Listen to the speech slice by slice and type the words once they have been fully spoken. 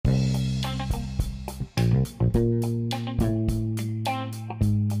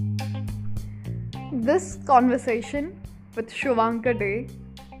This conversation with Shivanka Day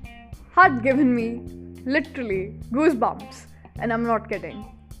had given me literally goosebumps, and I'm not kidding.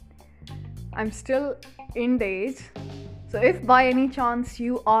 I'm still in daze, so if by any chance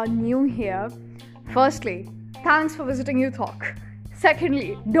you are new here, firstly, thanks for visiting You Talk.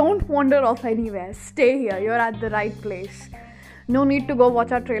 Secondly, don't wander off anywhere. Stay here, you're at the right place. No need to go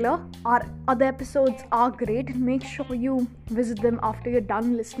watch our trailer. Our other episodes are great, and make sure you visit them after you're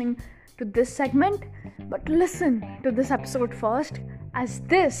done listening to this segment. But listen to this episode first, as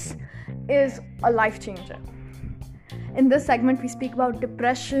this is a life changer. In this segment, we speak about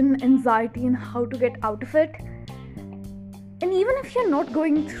depression, anxiety, and how to get out of it. And even if you're not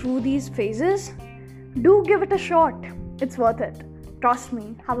going through these phases, do give it a shot. It's worth it. Trust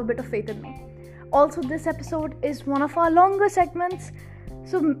me, have a bit of faith in me. Also, this episode is one of our longer segments,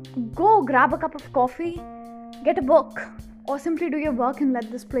 so go grab a cup of coffee, get a book, or simply do your work and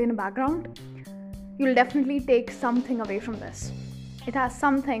let this play in the background. You'll definitely take something away from this. It has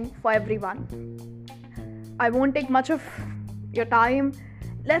something for everyone. I won't take much of your time.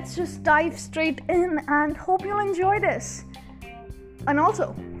 Let's just dive straight in and hope you'll enjoy this. And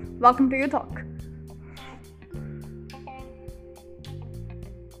also, welcome to You Talk.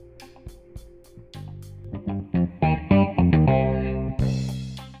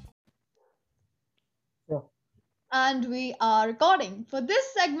 And we are recording. For this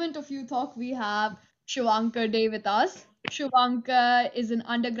segment of You Talk, we have Shivankar Day with us. Shivankar is an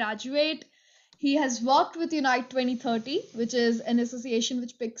undergraduate. He has worked with Unite 2030, which is an association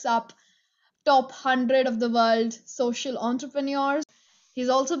which picks up top 100 of the world social entrepreneurs. He's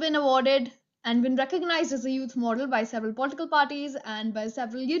also been awarded and been recognized as a youth model by several political parties and by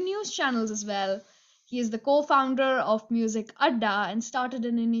several news channels as well. He is the co-founder of Music Adda and started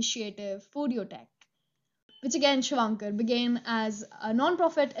an initiative, Foodyotech, which again, Shivankar, began as a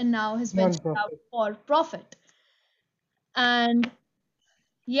non-profit and now has ventured out Non-profit. for profit. And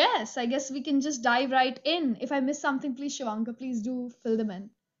yes, I guess we can just dive right in. If I miss something, please, Shivankar, please do fill them in.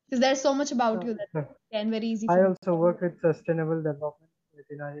 Because there's so much about you that Sure. again very easy I for me. also work with sustainable development with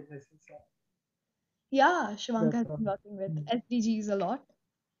United Nations. Yeah, Shivankar That's has been working with mm, SDGs a lot.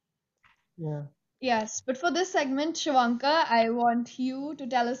 yeah. Yes, but for this segment, Shivankar, I want you to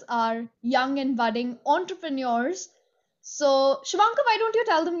tell us our young and budding entrepreneurs. So, Shivankar, why don't you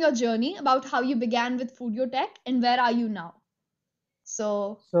tell them your journey about how you began with Foodyotech and where are you now?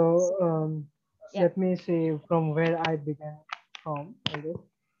 So, So yeah. let me see from where I began from. Okay.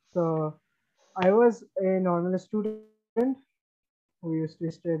 So I was a normal student who used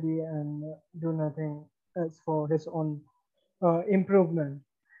to study and do nothing else for his own improvement.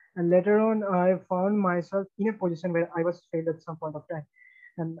 And later on, I found myself in a position where I was failed at some point of time.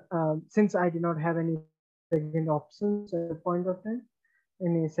 And since I did not have any second options at that point of time,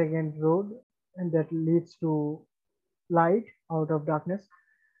 any second road, and that leads to light out of darkness,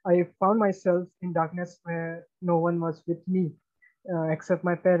 I found myself in darkness where no one was with me except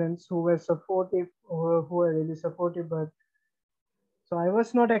my parents who were supportive, who were really supportive, but so I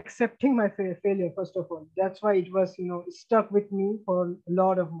was not accepting my failure, first of all. That's why it was, stuck with me for a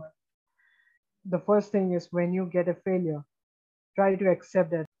lot of months. The first thing is when you get a failure, try to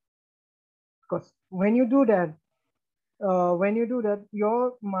accept that. Because when you do that,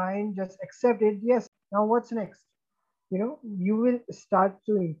 your mind just accept it. Yes, now what's next? You will start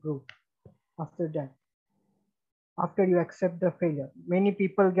to improve after that. After you accept the failure, many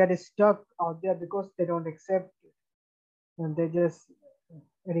people get stuck out there because they don't accept it, and they just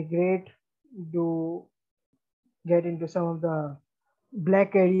regret to get into some of the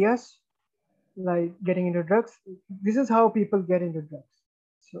black areas like getting into drugs. This is how people get into drugs.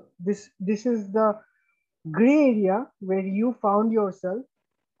 So this is the gray area where you found yourself,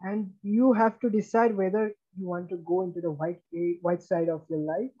 and you have to decide whether you want to go into the white side of your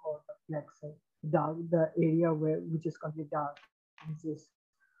life or the black side, dark, the area where which is completely dark,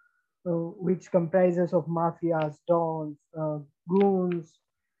 which comprises of mafias, dons, goons,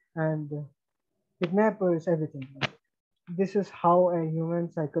 and kidnappers, everything. This is how a human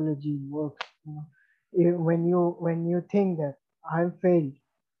psychology works. When you think that I'm failed,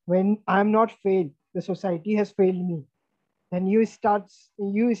 when I'm not failed, the society has failed me, then you start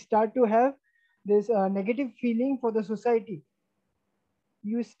to have this negative feeling for the society.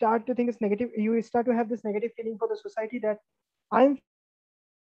 You start to think it's negative. You start to have this negative feeling for the society that I'm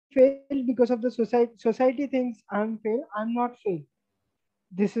failed because of the society. Society thinks I'm failed. I'm not failed.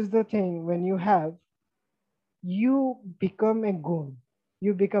 This is the thing. When you have, you become a goon,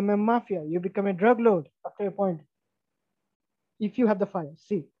 you become a mafia, you become a drug lord after a point if you have the fire.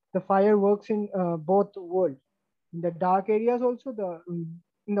 See, The fire works in both worlds, in the dark areas also,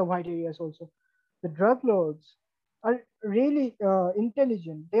 in the white areas also. The drug lords are really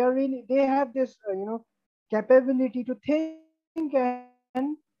intelligent. They have this capability to think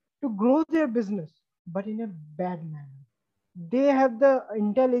and to grow their business, but in a bad manner. They have the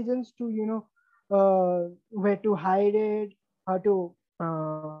intelligence to where to hide it, how to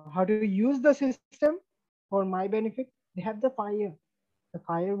use the system for my benefit. They have the fire. The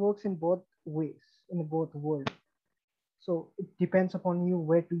fire works in both ways, in both worlds. So it depends upon you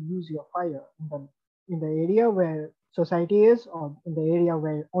where to use your fire, in the area where society is, or in the area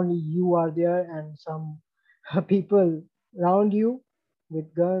where only you are there and some people around you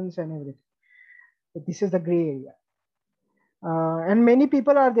with guns and everything. But this is the gray area. And many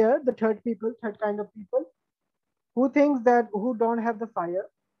people are there, the third kind of people, who thinks that who don't have the fire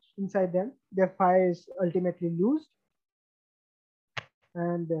inside them, their fire is ultimately loosed,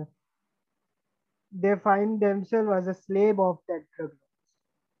 and they find themselves as a slave of that drug.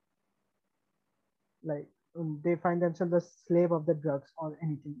 Like they find themselves a slave of the drugs or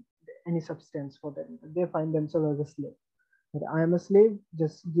anything, any substance for them. They find themselves as a slave. That I am a slave,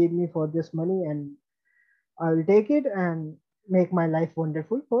 just give me for this money and I will take it and make my life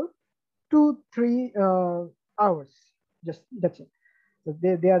wonderful for 2 3 hours. Just that's it. So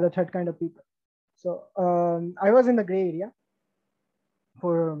they are the third kind of people. So I was in the gray area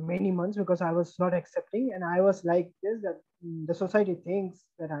for many months because I was not accepting, and I was like this, that the society thinks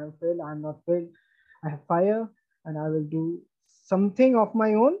that I am failed, I'm not failed. I have fire, and I will do something of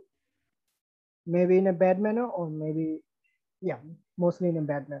my own, maybe in a bad manner, or maybe, yeah, mostly in a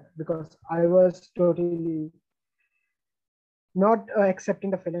bad manner, because I was totally not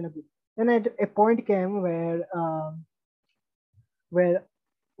accepting the failure in a good. Then at a point came where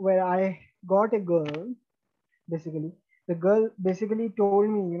where I got a girl. Basically, the girl basically told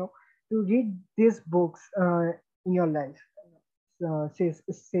me, to read these books in your life. Says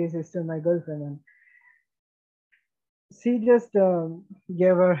sister, my girlfriend, and she just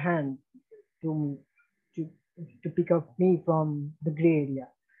gave her hand to me to to pick up me from the gray area.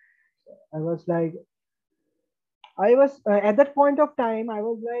 I was like, I was at that point of time, I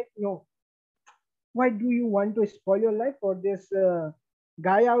was like, no, why do you want to spoil your life for this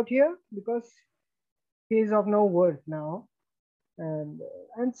guy out here? Because he is of no worth now. And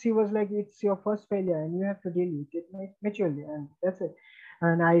she was like, it's your first failure and you have to deal with it maturely, and that's it.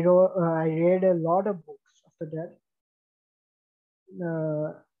 And I read a lot of books after that.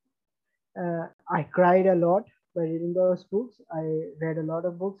 I cried a lot by reading those books. I read a lot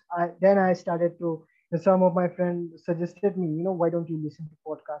of books. Then I started to, some of my friends suggested me, why don't you listen to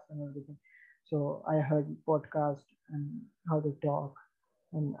podcasts and everything. So I heard podcast and how to talk,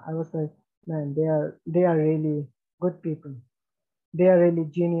 and I was like, man, they are really good people. They are really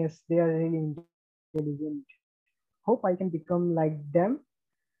genius. They are really intelligent. Hope I can become like them.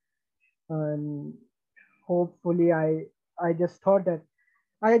 And hopefully, I just thought that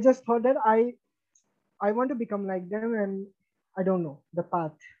I want to become like them, and I don't know the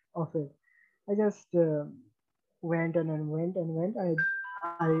path of it. I just went and went and went.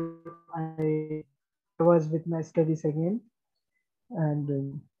 I was with my studies again,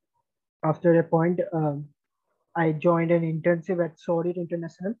 and after a point, I joined an internship at Sordid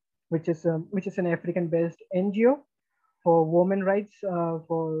International, which is an African-based NGO for women rights,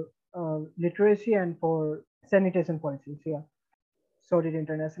 for literacy, and for sanitation policies. Yeah, Sordid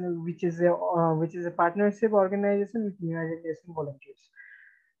International, which is a partnership organization with United Nations volunteers.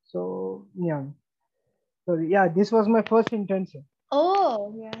 So yeah, this was my first internship.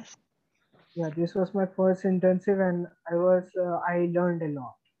 Oh, yes. Yeah, this was my first internship, and I learned a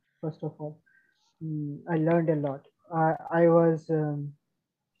lot. First of all, I learned a lot. I was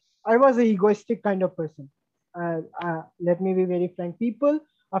I was a egoistic kind of person. Let me be very frank. People,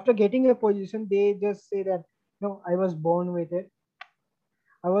 after getting a position, they just say that, no, I was born with it.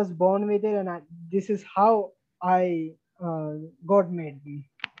 I was born with it, and this is how I God made me.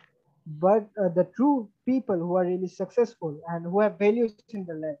 But the true people who are really successful and who have values in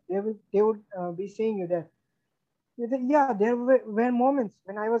their life, they would be saying you that, yeah, there were moments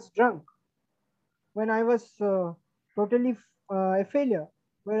when I was drunk, when I was totally a failure,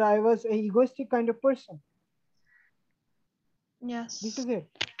 where I was a egoistic kind of person. This Yes. is it.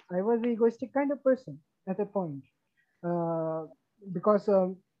 I was an egoistic kind of person at a point, uh, because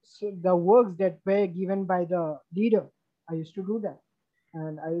so the works that were given by the leader, I used to do that,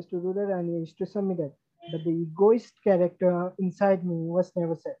 and I used to do that, and I used to submit it. But the egoist character inside me was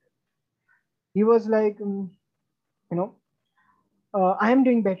never set. He was like, you know, I am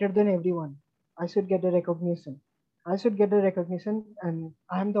doing better than everyone. I should get a recognition. I should get a recognition, and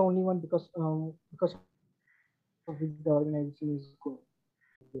I'm the only one because of which the organization is going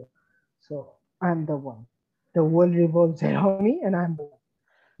there. So I'm the one. The world revolves around me, and I'm the one.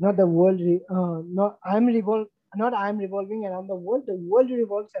 Not the world. Not I'm Not I'm revolving around the world. The world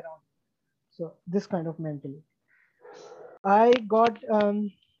revolves around me. So this kind of mentality. I got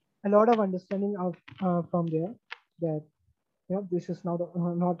a lot of understanding of from there that this is not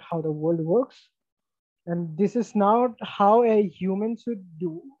how the world works, and this is not how a human should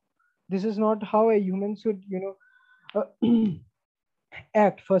do. This is not how a human should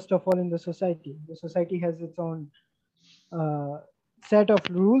act. First of all, in the society has its own uh, set of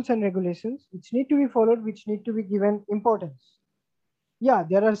rules and regulations which need to be followed, which need to be given importance. Yeah,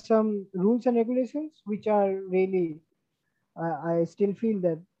 there are some rules and regulations which are really, I still feel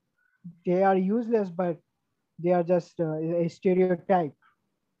that they are useless, but they are just a stereotype.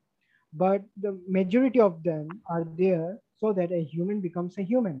 But the majority of them are there so that a human becomes a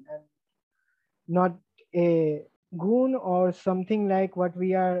human and not a goon or something like what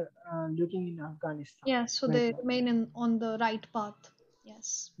we are looking in Afghanistan Yeah, so right they now. remain on the right path.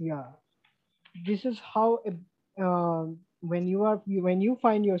 Yes. Yeah, this is how when you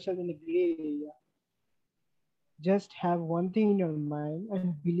find yourself in a gray area, just have one thing in your mind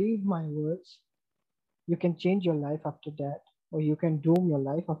and believe my words. You can change your life after that, or you can doom your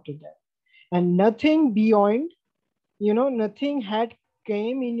life after that. And nothing beyond, nothing had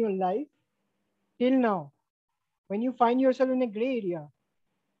came in your life till now. When you find yourself in a gray area,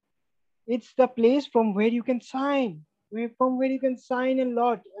 it's the place from where you can sign, from where you can sign a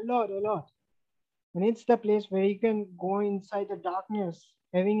lot. And it's the place where you can go inside the darkness,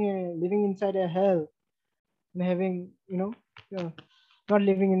 living inside a hell, and having, uh, not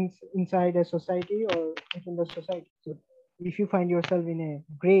living inside a society or within the society. So if you find yourself in a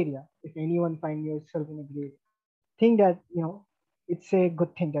gray area, if anyone find yourself in a gray area, think that, it's a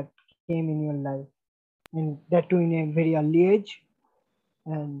good thing that came in your life, and that too in a very early age.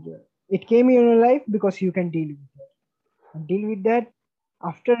 And it came in your life because you can deal with it. And deal with that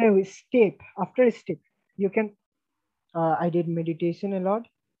after a step. You can. I did meditation a lot.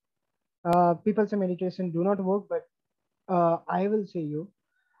 People say meditation do not work, but I will say you,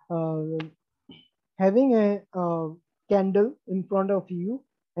 uh, having a candle in front of you,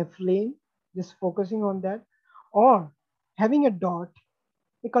 a flame, just focusing on that, or having a dot,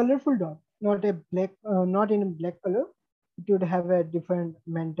 a colorful dot, not in a black color, it would have a different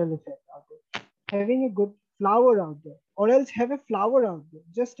mental effect out there. Having a good flower out there, or else have a flower out there,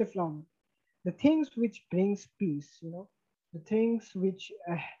 just a flower. The things which brings peace, the things which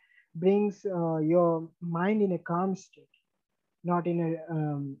brings your mind in a calm state, not in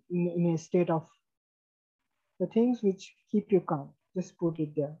a state of the things which keep you calm. Just put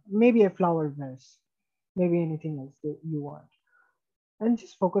it there. Maybe a flower vase, maybe anything else that you want, and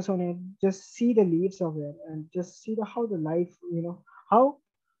just focus on it. Just see the leaves of it, and just see how the life, how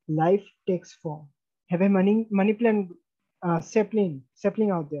life takes form. Have a money plant, sapling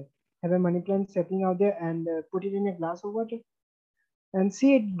out there. Have a money plant sapling out there, and put it in a glass of water and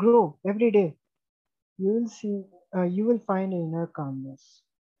see it grow every day. You will see. You will find inner calmness.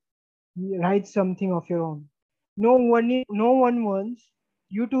 You write something of your own. No one wants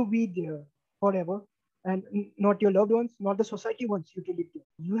you to be there forever, and not your loved ones, not the society wants you to live there.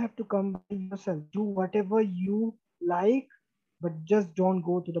 You have to come by yourself. Do whatever you like, but just don't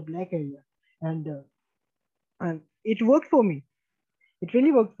go to the black area. And it worked for me. It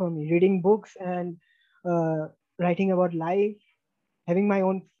really worked for me. Reading books and uh, writing about life, having my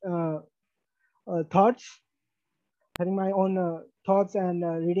own thoughts, having my own thoughts, and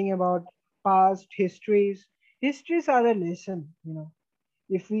reading about past histories. Histories are a lesson,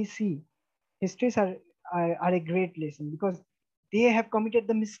 if we see, histories are a great lesson because they have committed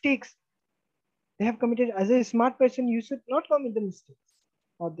the mistakes they have committed. As a smart person, you should not commit the mistakes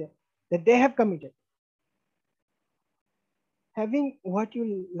out there that they have committed. Having what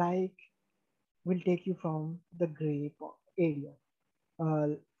you like will take you from the area. uh,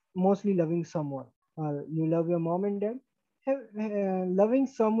 Mostly loving someone. You love your mom and dad. Loving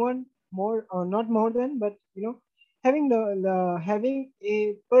someone more, or not more than, but having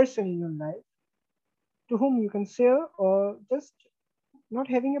a person in your life to whom you can share, or just not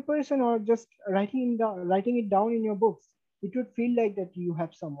having a person, or just writing it down in your books. It would feel like that you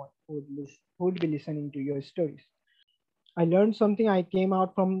have someone who would be listening to your stories. I learned something. I came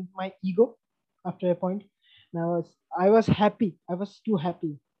out from my ego after a point. And I was happy. I was too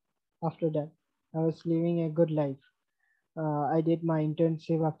happy after that. I was living a good life. I did my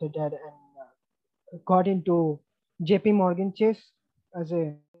internship after that, and got into JP Morgan Chase as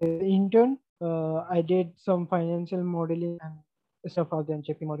a intern. I did some financial modeling and stuff out there in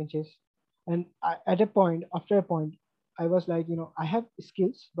JP Morgan Chase. And at a point, after a point, I was like, I have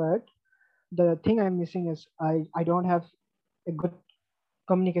skills, but the thing I'm missing is I don't have a good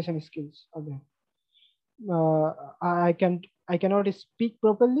communication skills out there. I cannot speak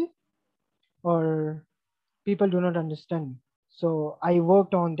properly, or people do not understand me. So I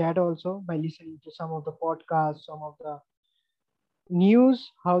worked on that also by listening to some of the podcasts, some of the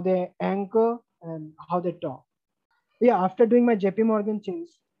news, how they anchor and how they talk. Yeah, after doing my JP Morgan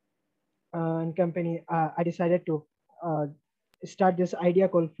Chase and company, I decided to uh, start this idea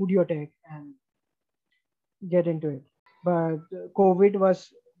called Foodiotech and get into it. But COVID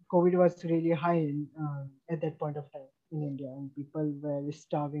was really high at that point of time in India, and people were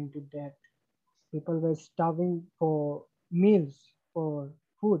starving to death. People were starving for meals, for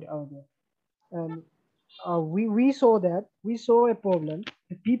food out there, and we saw a problem.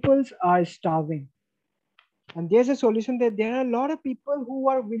 The peoples are starving, and there's a solution that there are a lot of people who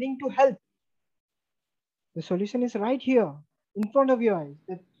are willing to help. The solution is right here in front of your eyes.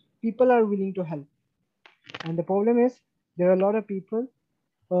 That people are willing to help, and the problem is there are a lot of people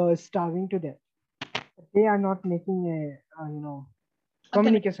starving to death. They are not making a A connect.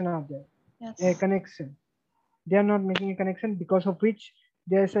 communication out there, a Yes. connection. They are not making a connection, because of which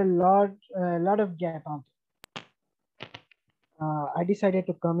there's a lot of gap out there. I decided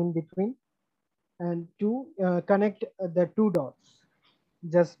to come in between and to connect the two dots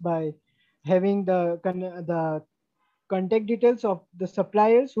just by having the contact details of the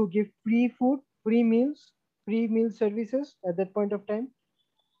suppliers who give free food, free meal services at that point of time,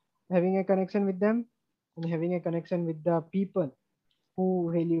 having a connection with them, and having a connection with the people who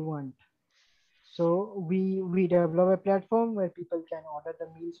really want. So we develop a platform where people can order the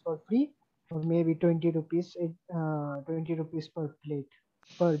meals for free, or maybe 20 rupees, 20 rupees per plate,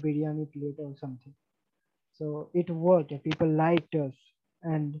 per biryani plate or something. So it worked. People liked us,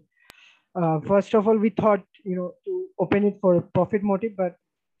 and first of all, we thought to open it for a profit motive, but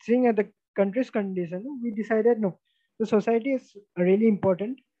seeing at the country's condition, we decided no. The society is really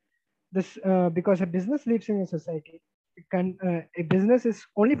important. This because a business lives in a society. A business is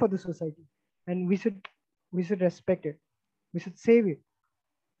only for the society, and we should respect it. We should save it,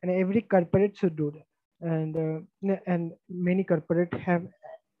 and every corporate should do that. And many corporate have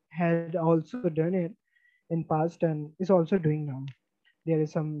had also done it in past and is also doing now. There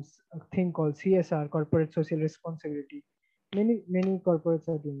is some thing called CSR, corporate social responsibility. Many corporates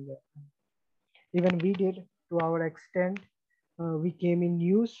are doing that. Even we did to our extent. We came in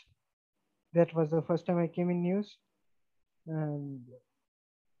news. That was the first time I came in news, and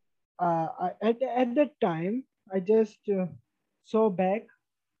at that time I just saw back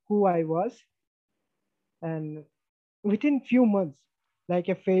who I was, and within few months, like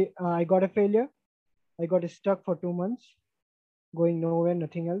I got a failure. I got stuck for 2 months, going nowhere,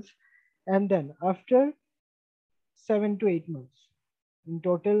 nothing else, and then after 7 to 8 months, in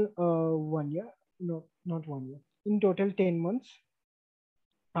total 1 year, no, not 1 year, in total 10 months.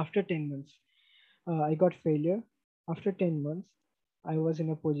 After 10 months, I got failure. After 10 months, I was in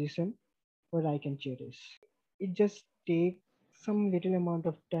a position where I can cherish. It just takes some little amount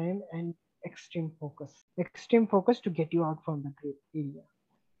of time and extreme focus to get you out from the gray area,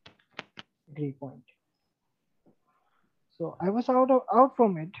 gray point. So I was out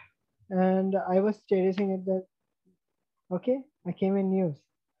from it, and I was cherishing it. That okay, I came in news,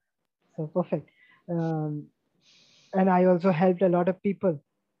 so perfect. Um, and I also helped a lot of people.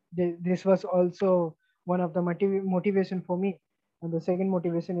 This was also one of the motivation for me. And the second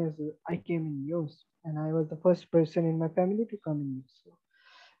motivation is I came in news, and I was the first person in my family to come in news, so,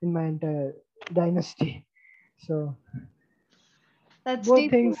 in my entire dynasty. So That's both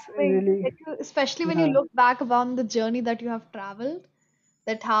deeply things moving, really, especially when you yeah, look back upon the journey that you have traveled.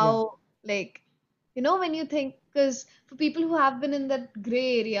 That yeah, how, like, when you think, because for people who have been in that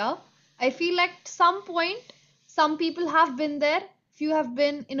gray area, I feel like at some point, some people have been there, few have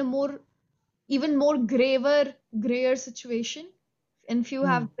been in a more, even more grayer situation, and few mm,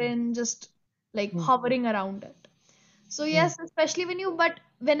 have been just like mm, hovering around it. So mm. yes, especially but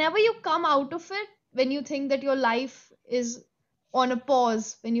whenever you come out of it, when you think that your life is on a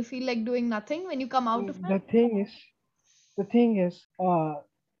pause, when you feel like doing nothing, when you come out of it. The thing is, the thing is,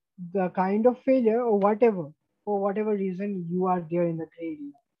 the kind of failure or whatever, for whatever reason you are there in the gray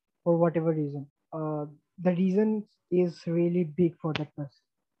area, for whatever reason, the reason is really big for that person,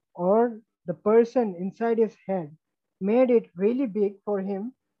 or the person inside his head made it really big for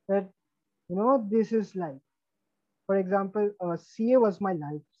him, that this is life. For example, CA was my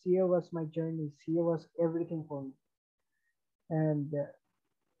life, CA was my journey, CA was everything for me, and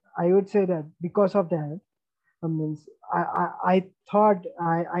I would say that because of that, means I thought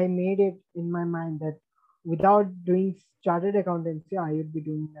I made it in my mind that without doing chartered accountancy, I would be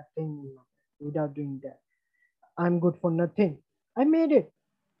doing nothing in my life. Without doing that, I'm good for nothing. I made it.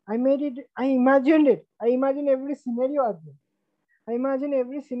 I made it. I imagined it. I imagined every scenario out there. I imagine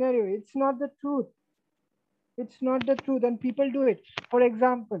every scenario. It's not the truth. It's not the truth, and people do it. For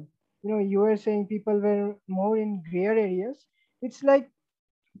example, you were saying people were more in grayer areas. It's like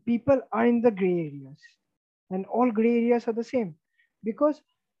people are in the gray areas, and all gray areas are the same. Because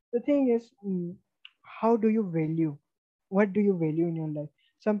the thing is, how do you value? What do you value in your life?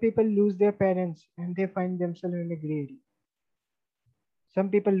 Some people lose their parents and they find themselves in a gray area. Some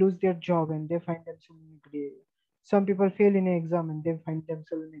people lose their job and they find themselves in a gray area. Some people fail in an exam and they find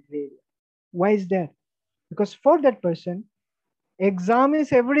themselves in a gray area. Why is that? Because for that person, exam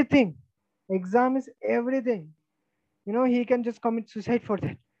is everything. Exam is everything. He can just commit suicide for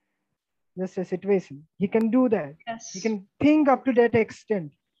that. Just a situation. He can do that. He Yes. can think up to that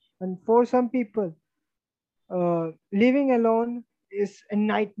extent. And for some people, living alone is a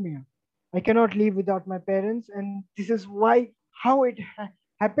nightmare. I cannot live without my parents, and this is why how it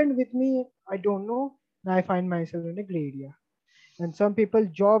happened with me. I don't know. And I find myself in a gray area. And some people,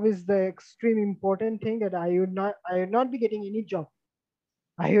 job is the extreme important thing that I would not be getting any job.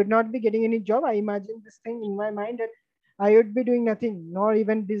 I would not be getting any job. I imagine this thing in my mind that I would be doing nothing, nor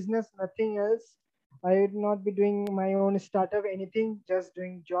even business, nothing else. I would not be doing my own startup, anything, just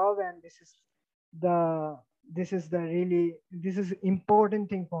doing job. And the this is important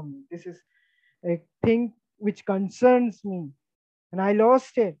thing for me. This is a thing which concerns me, and I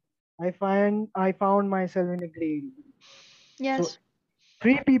lost it. I found myself in a gray area. So Yes.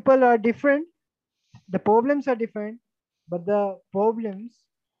 three people are different. The problems are different, but the problems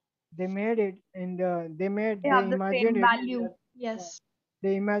they made it, and They they have the imagined same it value. that uh, Yes.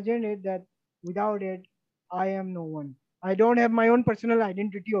 they imagined it that without it I am no one. I don't have my own personal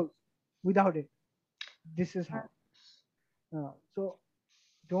identity also. Without it, this is how. So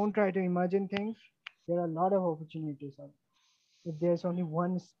don't try to imagine things. There are a lot of opportunities out there. If there's only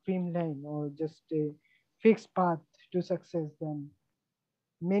one streamline or just a fixed path to success, then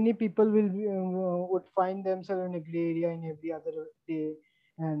many people would find themselves in a gray area in every other day,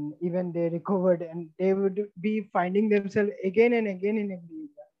 and even they recovered and they would be finding themselves again and again in a gray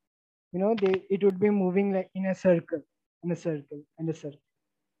area. It would be moving like in a circle, in a circle, and a circle.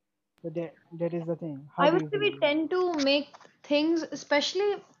 So that is the thing. How I do would you say we believe it? tend to make things,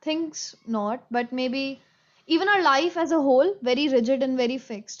 especially things not, but maybe even our life as a whole, very rigid and very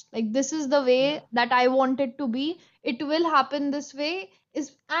fixed. Like this is the Yeah, way that I want it to be. It will happen this way.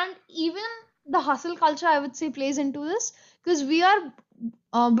 And even the hustle culture, I would say, plays into this because we are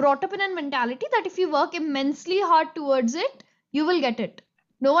brought up in a mentality that if you work immensely hard towards it, you will get it.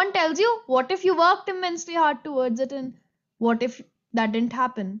 No one tells you what if you worked immensely hard towards it and what if that didn't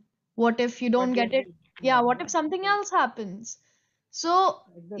happen? What if you don't what get if it? Yeah, yeah, what if something else happens? So,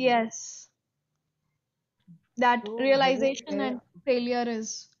 exactly. yes, that So realization and failure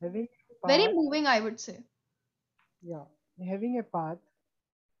is having a very path, moving, I would say. yeah, having a path,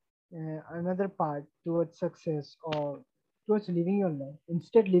 another path towards success or towards living your life,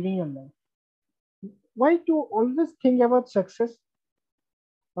 instead living your life. Why to always think about success?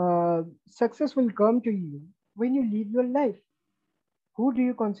 Success will come to you when you live your life. Who do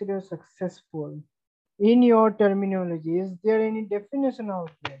you consider successful in your terminology? Is there any definition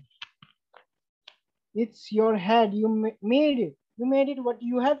out there? It's your head. You made it. You made it. What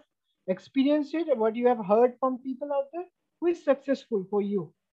you have experienced it, what you have heard from people out there. Who is successful for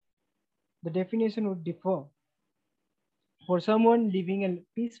you? The definition would differ. For someone living a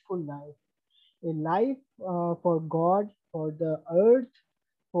peaceful life, a life for God, for the earth,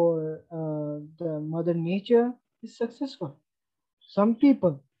 for the mother nature, is successful. Some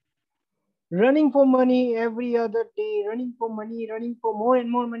people running for money every other day, running for money, running for more and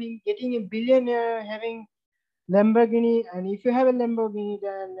more money, getting a billionaire, having Lamborghini, and if you have a Lamborghini,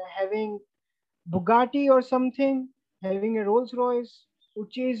 then having Bugatti or something, having a Rolls Royce would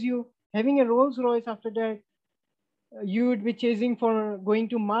chase you. Having a Rolls Royce after that, you would be chasing for going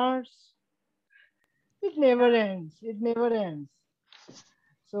to Mars. It never ends. It never ends.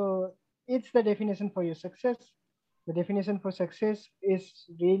 So it's the definition for your success. The definition for success is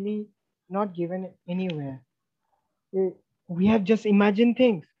really not given anywhere. Eh, we have just imagined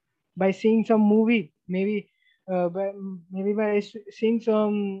things by seeing some movie, maybe by seeing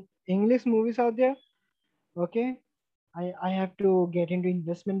some English movies out there. Okay, I have to get into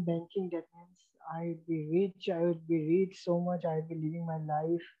investment banking. That means I would be rich. I would be rich so much. I would be living my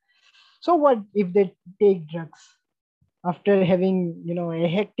life. So what if they take drugs? after having, a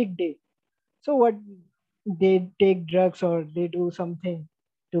hectic day. So what, they take drugs or they do something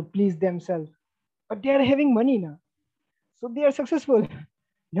to please themselves, but they are having money now, so they are successful.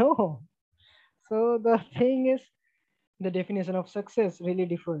 No. So the thing is, the definition of success really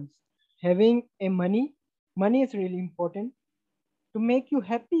differs. Having a money is really important to make you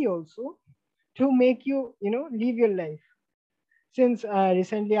happy, also to make you, live your life. Since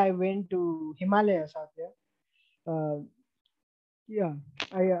recently I went to Himalayas out there, uh, yeah,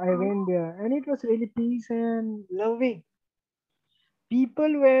 I went Oh, there and it was really peace and loving.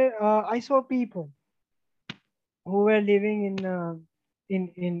 People were, I saw people who were living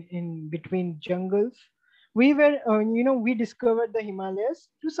in between jungles. We were, we discovered the Himalayas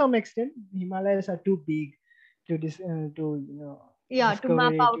to some extent. Himalayas are too big to yeah, to discover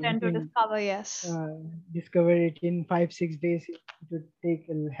map it out and to discover, yes. uh, discover it in 5 6 days. It would take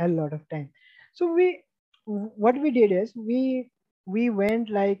a hell lot of time. So what we did is we went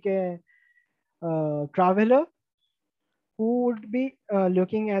like a traveler who would be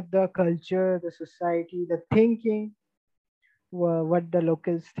looking at the culture, the society, the thinking, what the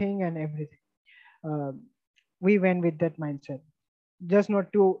locals think, and everything. Um, we went with that mindset, just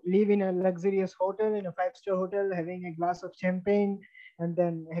not to live in a luxurious hotel, in a five-star hotel, having a glass of champagne, and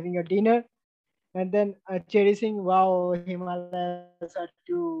then having a dinner, and then cherishing. Wow, Himalayas are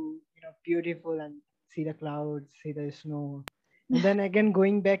too, beautiful, and see the clouds, see the snow, and then again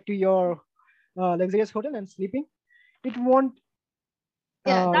going back to your luxurious hotel and sleeping. It won't,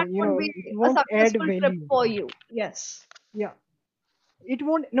 Yeah, that would be it a won't add successful trip value. for you. Yes. Yeah, it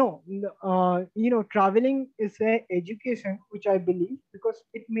won't, no. Traveling is a education, which I believe, because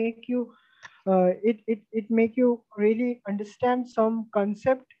it make you it make you really understand some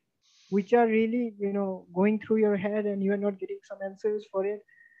concept which are really, going through your head, and you are not getting some answers for it.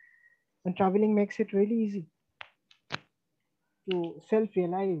 And traveling makes it really easy to self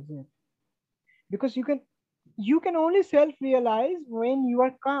realize it, because you can only self realize when you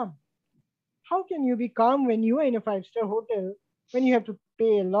are calm. How can you be calm when you are in a five-star hotel, when you have to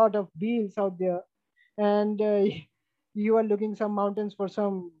pay a lot of bills out there, and you are looking some mountains for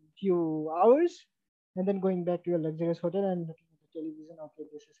some few hours, and then going back to your luxurious hotel and looking at the television? Okay,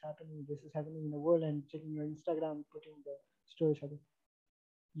 this is happening in the world, and checking your Instagram, putting the stories out there.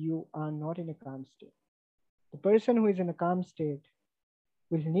 You are not in a calm state. The person who is in a calm state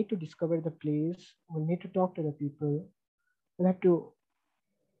will need to discover the place, will need to talk to the people, will have to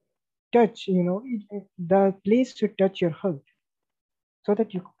touch, the place should touch your heart, so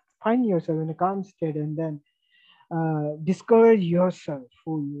that you find yourself in a calm state, and then discover yourself,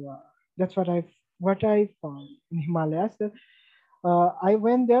 who you are. That's what I found in Himalayas. I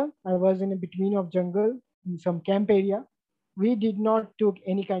went there. I was in a between of jungle, in some camp area. We did not took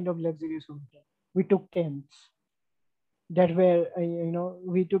any kind of luxurious hotel. We took tents that were,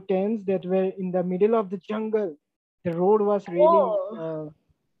 we took tents that were in the middle of the jungle. The road was really, Oh,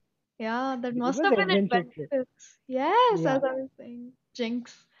 yeah, that it must was have been adventure trip. adventurous. Yes, Yeah. as I was saying.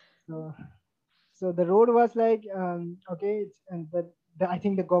 Jinx. So so the road was like, okay, and I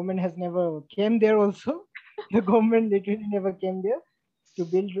think the government has never came there also. The government literally never came there to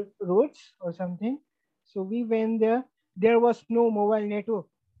build roads or something. So we went there. There was no mobile network.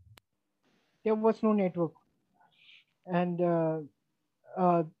 There was no network. And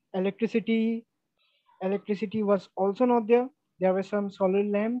uh, electricity electricity was also not there. There were some solar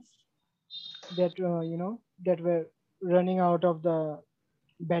lamps that were running out of the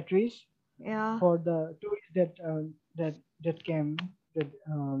batteries Yeah. for the tourists that came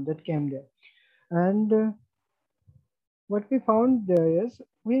there. And what we found there is,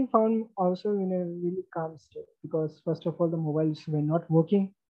 we found also in a really calm state, because first of all, the mobiles were not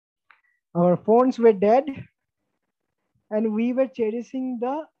working, our phones were dead, and we were cherishing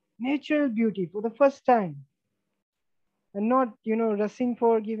the natural beauty for the first time, and not, rushing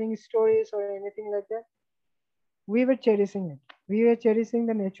for giving stories or anything like that. We were cherishing it. We were cherishing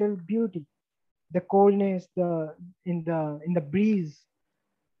the natural beauty, the coldness, the breeze,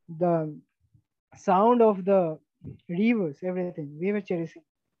 the sound of the rivers, everything. We were cherishing.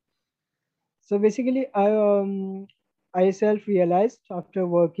 So basically, I self realized after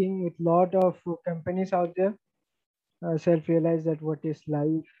working with lot of companies out there. I self realized that what is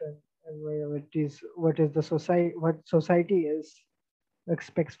life, and what is the society, what society is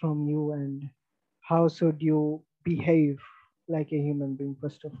expects from you, and how should you behave like a human being,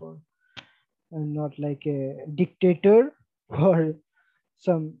 first of all, and not like a dictator or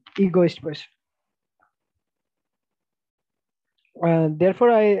some egoist person.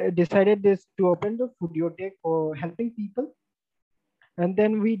 Therefore, I decided this to open the Foodiotheque for helping people, and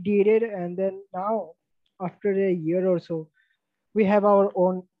then we did it, and then now after a year or so, we have our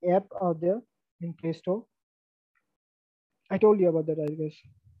own app out there in Play Store. I told you about that, I guess.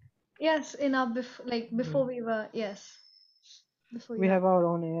 Yes, in our Yeah. before we were, yes, before you We had. have our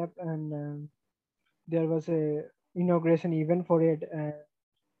own app, and there was a inauguration event for it, and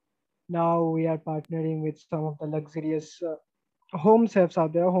now we are partnering with some of the luxurious home chefs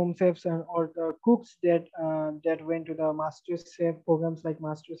out there, home chefs and or the cooks that went to the master chef programs like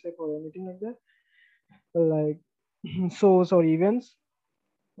master chef or anything like that, like shows or events,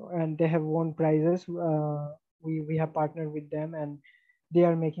 and they have won prizes. We have partnered with them, and they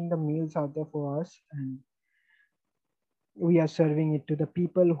are making the meals out there for us, and we are serving it to the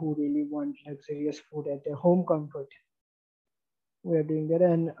people who really want luxurious food at their home comfort. We are doing that,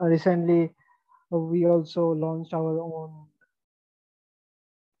 and recently we also launched our own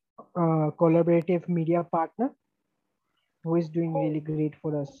collaborative media partner who is doing Oh, really great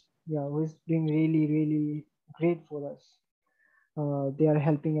for us. Yeah, who is doing really, really great for us. They are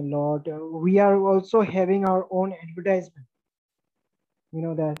helping a lot. We are also having our own advertisement. You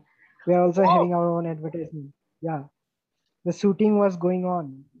know that we are also oh, having our own advertisement. Yeah, the shooting was going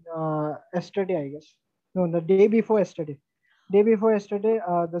on yesterday, I guess. No, the day before yesterday. Day before yesterday,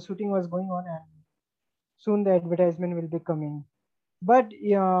 the shooting was going on, and soon the advertisement will be coming. But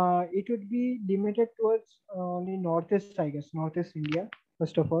it would be limited towards only northeast, I guess, northeast India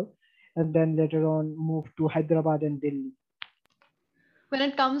first of all, and then later on move to Hyderabad and Delhi. when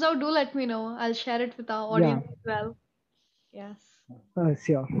it comes out, do let me know. I'll share it with our Yeah, audience as well. Yes.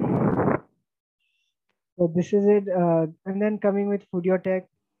 sure. So this is it, and then coming with Tech.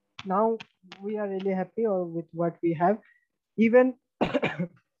 Now we are really happy or with what we have. Even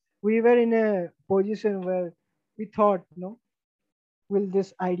we were in a position where we thought, no, will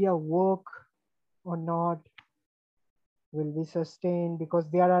this idea work or not? Will we sustain? Because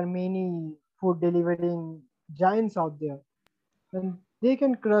there are many food delivering giants out there, and they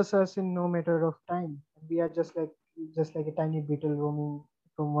can crush us in no matter of time. We are just like a tiny beetle roaming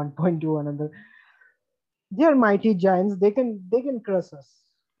from one point to another. They are mighty giants. They can crush us.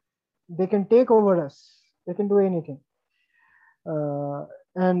 They can take over us. They can do anything. uh,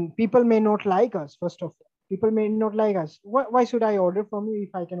 and people may not like us. First of all, people may not like us. Why should I order from you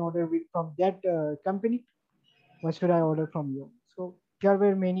if I can order from that company? Why should I order from you? So there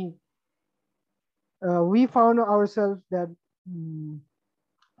were many. We found ourselves that, mm,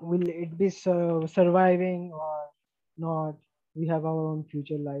 will it be surviving or not? We have our own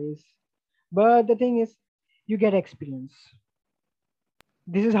future lives, but the thing is, you get experience.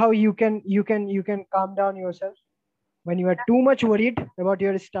 This is how you can calm down yourself when you are too much worried about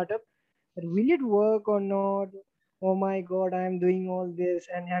your startup, that will it work or not. Oh my god, I am doing all this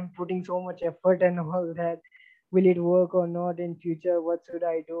and I'm putting so much effort and all that. Will it work or not in future? What should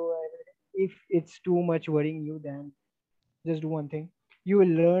I do? And if it's too much worrying you, then just do one thing. You will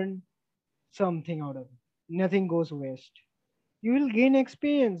learn something out of it. Nothing goes waste. You will gain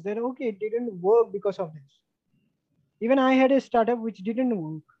experience that okay, it didn't work because of this. Even I had a startup which didn't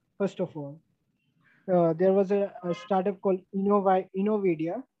work. First of all, there was a startup called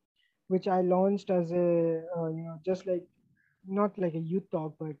Innovadia, which I launched as a just like not like a youth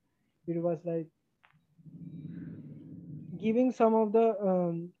talk, but it was like giving some of the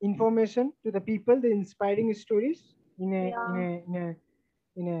information to the people, the inspiring stories in a in Yeah. a in a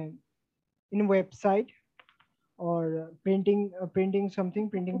in a in a website, or printing something,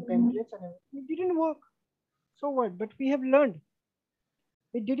 printing pamphlets and everything. It didn't work. So what? But we have learned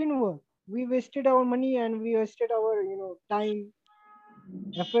it didn't work. We wasted our money and we wasted our time,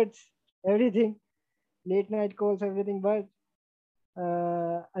 efforts, everything, late night calls, everything. But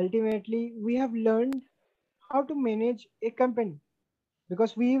ultimately, we have learned how to manage a company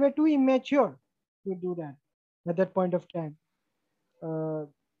because we were too immature to do that at that point of time. Uh,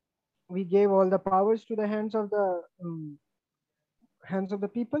 we gave all the powers to the hands of the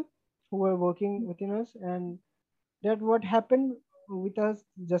people who were working within us, and that what happened with us,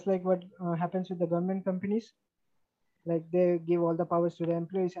 just like what happens with the government companies. Like they give all the powers to the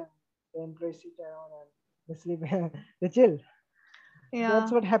employees, and the employees sit down and they sleep, they chill.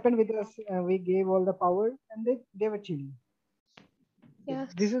 That's Yeah. what happened with us. We gave all the power, and they were chilling. So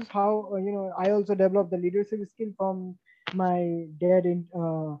this Yes. is how I also developed the leadership skill from my dad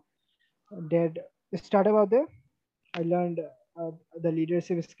startup out there. I learned the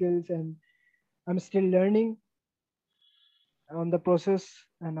leadership skills, and I'm still learning on the process.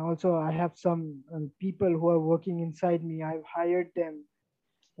 And also I have some people who are working inside me. I've hired them,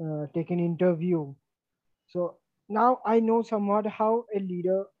 taken interview. So now I know somewhat how a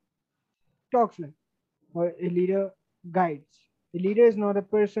leader talks like, or a leader guides. A leader is not a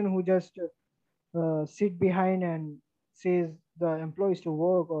person who just sit behind and says the employees to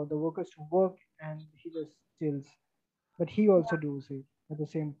work or the workers to work, and he just chills. But he also does it at the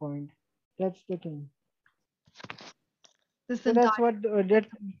same point. That's the thing. This So entire that's what that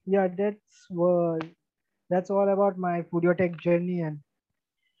yeah that's all about my Fudiotech journey. And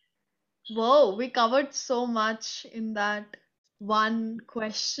Whoa, we covered so much in that one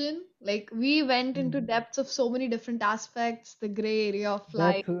question. Like we went into mm, depths of so many different aspects, the gray area of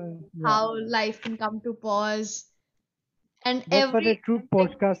life, that's yeah, how life can come to pause, and that's what a every true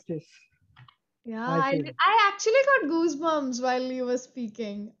like podcast is, yeah, I I feel. I actually got goosebumps while you were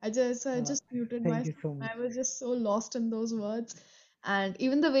speaking. I uh, just muted Thank you myself. so much. I was just so lost in those words. And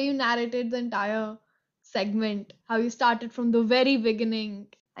even the way you narrated the entire segment, how you started from the very beginning.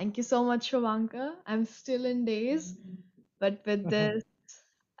 Thank you so much, Shovanka. I'm still in daze, but with this,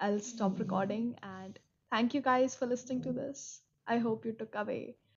 I'll stop recording. And thank you guys for listening to this. I hope you took away